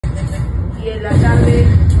y en la tarde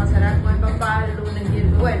pasará con el papá, el lunes y el...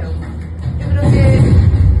 Bueno, yo creo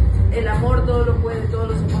que el amor todo lo puede, todo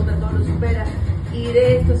lo soporta, todo lo supera, y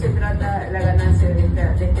de esto se trata la ganancia de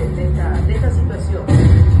esta situación.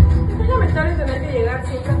 Es lamentable tener que llegar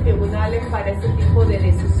siempre a tribunales para este tipo de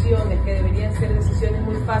decisiones, que deberían ser decisiones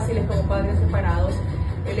muy fáciles como padres separados.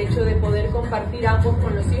 El hecho de poder compartir ambos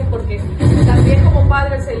con los hijos, porque también como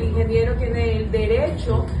padres el ingeniero tiene el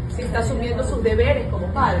derecho, si está asumiendo sus deberes como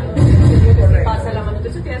padre, si pasa la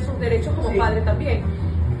manutención, tiene sus derechos como padre también,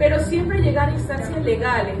 pero siempre llegar a instancias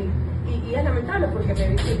legales, y es lamentable porque me he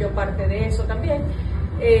visto yo parte de eso también,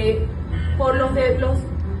 por las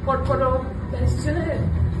decisiones de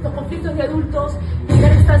los conflictos de adultos,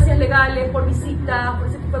 llegar a instancias legales, por visitas, por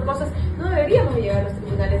ese tipo de cosas. No deberíamos de llegar a los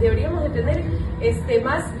tribunales, deberíamos de tener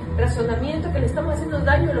más razonamiento, que le estamos haciendo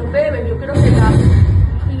daño a los bebés. Yo creo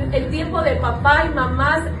que el tiempo de papá y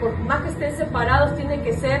mamá, por más que estén separados, tiene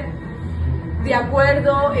que ser de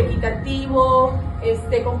acuerdo, equitativo,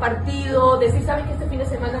 compartido, decir, sabes que este fin de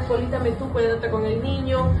semana colítame tú, cuídate con el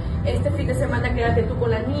niño, este fin de semana quédate tú con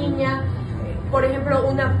la niña. Por ejemplo,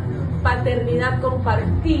 una paternidad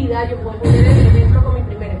compartida, yo puedo poner el ejemplo con mi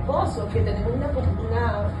primer esposo, que tenemos una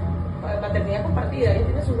paternidad compartida, él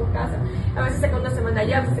tiene sus dos casas, a veces se queda una semana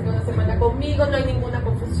allá, a veces se queda una semana conmigo, no hay ninguna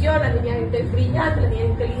confusión, la niña es brillante, la niña es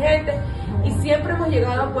inteligente, y siempre hemos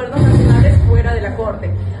llegado a acuerdos nacionales fuera de la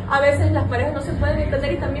corte. A veces las parejas no se pueden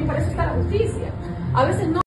entender, y también para eso está la justicia, a veces no.